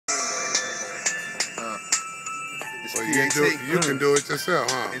Well, you can do it yourself,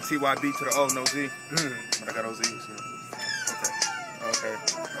 huh? And TYB to the O, no Z. But I got OZ. Okay.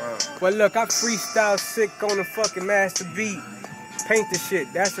 Well, look, I freestyle sick on the fucking master beat. Paint the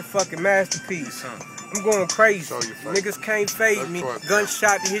shit. That's a fucking masterpiece. I'm going crazy. Niggas can't fade me.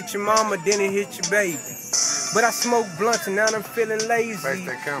 Gunshot to hit your mama, then it hit your baby. But I smoke blunts and now I'm feeling lazy.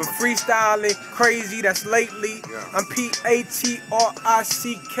 But freestyling crazy, that's lately. I'm Patrick.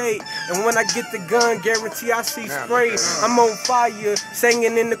 And when I get the gun, guarantee I see spray. I'm on fire,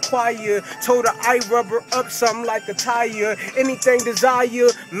 singing in the choir. Told her I rubber up something like a tire. Anything desire,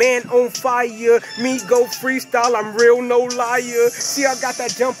 man on fire. Me go freestyle, I'm real, no liar. See, I got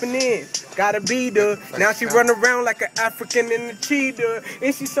that jumping in. Gotta beat her. Now she run around like an African in a cheetah.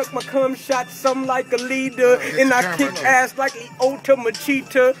 And she suck my cum shot, something like a leader. And I kick ass like the ultimate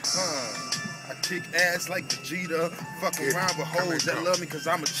cheetah. I kick ass like the Jeter. Fuck around with hoes that love me cause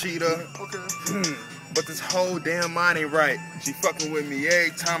I'm a cheater. But this whole damn mind ain't right. She fucking with me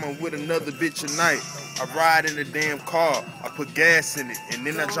every time I'm with another bitch at night. I ride in the damn car, I put gas in it, and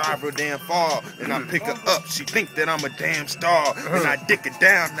then I drive her damn far, and I pick her up, she think that I'm a damn star, and I dick it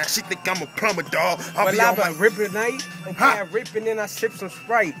down, now she think I'm a plumber, dog. I'll be on my kryptonite, okay, I rip and then I sip some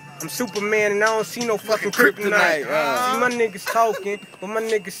Sprite. I'm Superman and I don't see no fucking kryptonite. See my niggas talking, but my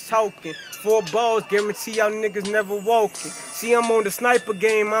niggas talking. 4 balls, guarantee y'all niggas never walking. See, I'm on the sniper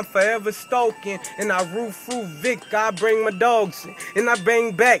game, I'm forever stalking. And I roof through Vic, I bring my dogs in. And I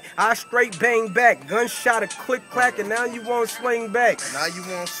bang back, I straight bang back. Gunshot, a click clack, and now you won't swing back. Now you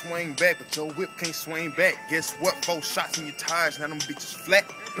won't swing back, but your whip can't swing back. Guess what? 4 shots in your tires, now them bitches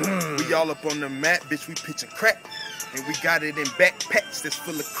flat. We all up on the mat, bitch, we pitching crack. And we got it in backpacks that's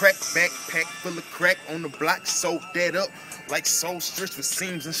full of crack. Backpack full of crack on the block, soak that up like soul strips with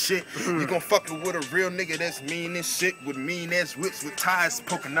seams and shit. You gon' fuckin' with a real nigga that's mean as shit, with mean ass whips with tires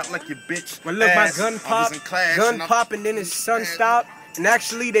poking out like your bitch. Well, look, my gun pop, and then his sun stop. And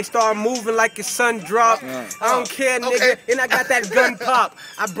actually, they start moving like his sun drop. I don't care, nigga. And I got that gun pop.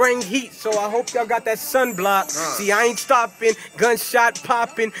 I bring heat, so I hope y'all got that sunblock. See, I ain't stopping. Gunshot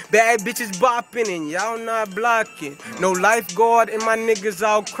popping. Bad bitches bopping. And y'all not blocking. No lifeguard, and my niggas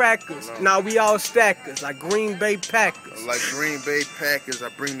all crackers. Now we all stackers, like Green Bay Packers. Like Green Bay Packers, I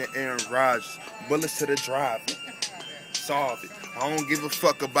bring the Aaron Rodgers. Bullets to the driver. Solve it. I don't give a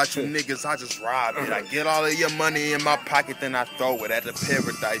fuck about you niggas, I just rob it. I get all of your money in my pocket, then I throw it at the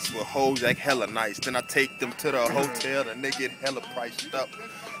paradise with hoes like hella nice. Then I take them to the hotel and they get hella priced up.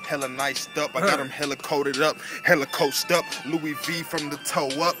 Hella niced up, I got them hella coated up, hella coached up, Louis V from the toe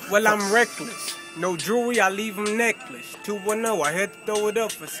up. Well, I'm reckless. No jewelry, I leave them necklace. 210, I had to throw it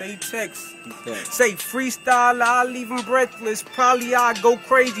up for say text. Say freestyle, I leave them breathless. Probably I go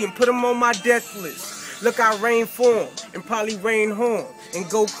crazy and put them on my death list. Look, I rain for him and probably rain home and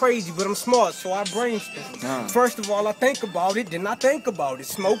go crazy, but I'm smart, so I brainstorm. First of all, I think about it, then I think about it.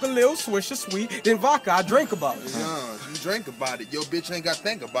 Smoke a little, swish a sweet, then vodka, I drink about it. You drink about it. Your bitch ain't got to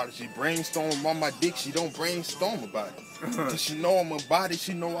think about it. She brainstorm on my dick, she don't brainstorm about it. Cause she know I'm a body,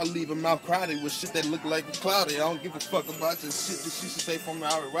 she know I leave her mouth crowded with shit that look like cloudy. I don't give a fuck about the shit that she should say from the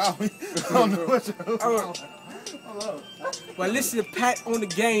out around me. I don't know what you're Well, listen to Pat on the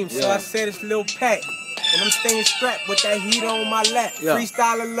game, so I said it's Lil Pat. And I'm staying strapped with that heat on my lap.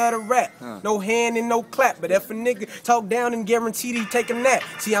 Freestyler love to rap. No hand and no clap. But if a nigga talk down and guaranteed he take a nap.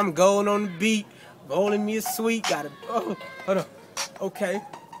 See, I'm going on the beat. Rolling me a sweet. Got it. Oh, hold on. Okay.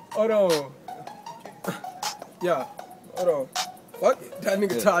 Hold on. Yeah. Hold on. Fuck it. That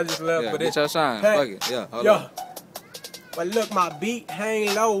nigga Todd just left. But get your shine. Pat. Fuck it. Yeah. Hold on. But look, my beat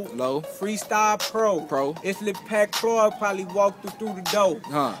hang low. Freestyle pro. It's Lil Pat Claude probably walk through the door.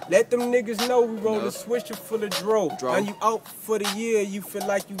 Let them niggas know we roll a swisher full of dro. Now you out for the year, you feel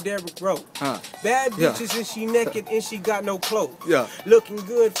like you Derrick Rose. Bad bitches and she naked and she got no clothes. Looking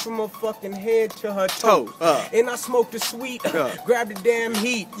good from her fucking head to her toe. And I smoke the sweet, grab the damn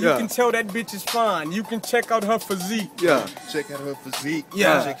heat. You can tell that bitch is fine. You can check out her physique. Check out her physique.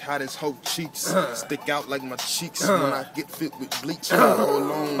 Check how this whole cheeks stick out like my cheeks when I get fit with bleach. Go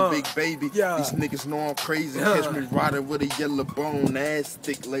alone, big baby. These niggas know I'm crazy. Catch me riding with a yellow bone ass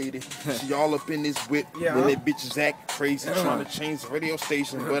thick lady. She all up in this whip. Then that bitch is acting crazy, trying to change the radio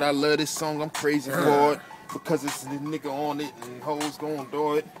station. But I love this song, I'm crazy for it. Because it's the nigga on it and hoes gon'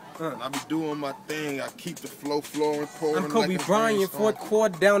 do it. And I be doing my thing, I keep the flow flowing, pouring. I'm Kobe like Bryant, 4th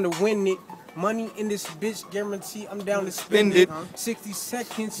quarter down to win it. Money in this bitch, guarantee I'm down to spend it. 60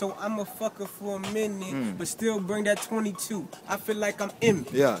 seconds, so I'm a fucker for a minute. But still bring that 22. I feel like I'm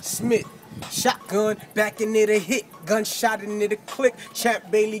Emmitt Smith. Shotgun, back in it a hit, gunshot in it a click.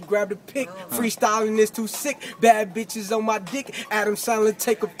 Champ Bailey grabbed a pick, freestyling is too sick. Bad bitches on my dick, Adam Sandler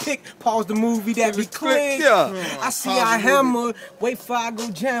take a pic. Pause the movie that be click. I see I hammer, wait for I go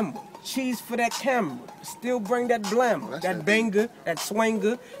jammer. Cheese for that camera, still bring that blammer. That banger, that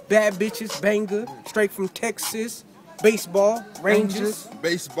swanger, bad bitches banger. Straight from Texas, baseball, Rangers.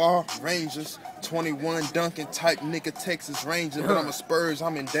 Baseball, Rangers. 21 Duncan type nigga, Texas Ranger, but I'm a Spurs,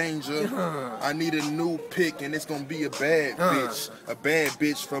 I'm in danger. I need a new pick and it's gonna be a bad bitch. A bad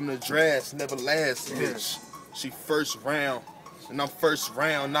bitch from the draft, never last bitch. She first round, and I'm first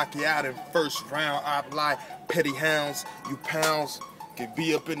round, knock you out in first round. I lie, petty hounds, you pounds. Can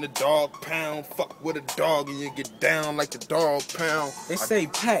be up in the dog pound, fuck with a dog and you get down like the dog pound. They say,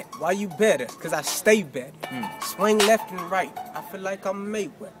 Pat, why you better? Cause I stay better. Swing left and right, I feel like I'm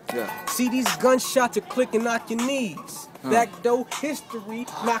Mayweather. See these gunshots are clicking out your knees. Backdoor history,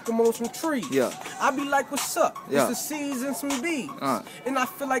 knock 'em on some trees. I be like, what's up? It's the C's and some B's. And I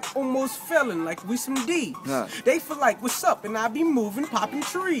feel like almost felon, like we some D's. They feel like, what's up? And I be moving, popping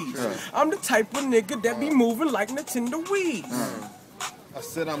trees. I'm the type of nigga that be moving like Nintendo Wii. I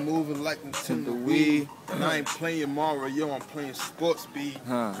said I'm moving like Nintendo Wii. And I ain't playing Mario, I'm playing sports speed.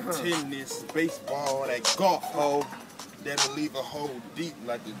 Tennis, baseball, that golf hole. That'll leave a hole deep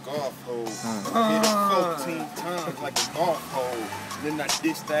like a golf hole. Hit it 14 times like a golf hole. Then I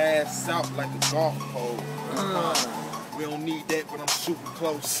dish the ass out like a golf hole. We don't need that, but I'm shooting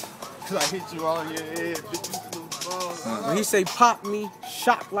close. Cause I hit you all in your head, bitch. When he say pop me,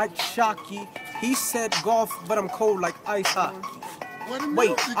 shock like Shocky. He said golf, but I'm cold like ice hockey.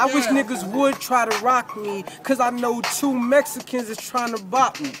 Wait, I wish niggas would try to rock me, cause I know 2 Mexicans is trying to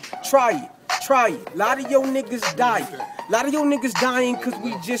bop me. Try it. Lot of your niggas dying. Lot of your niggas dying cause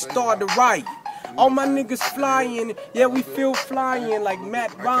we just started to riot. All my niggas flying, yeah, we feel flying like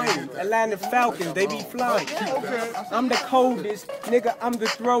Matt Ryan. Atlanta Falcons, they be flying. I'm the coldest, nigga, I'm the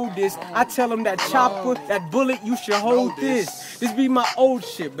throatest. I tell them that chopper, that bullet, you should hold this. This be my old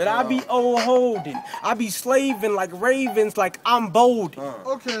shit, but I be old holding. I be slaving like ravens, like I'm bold.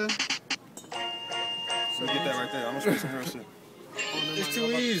 Okay. So get that right there, I'm gonna spit some real shit. It's too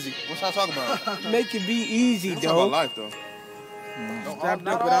easy. What y'all talking about? Make it be easy, Talk though. about life, though. Strapped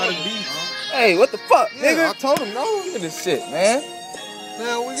up without a beat. Hey, what the fuck, nigga? Yeah, I told him no. Look at this shit, man.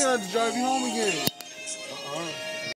 Man, we gonna have to drive you home again.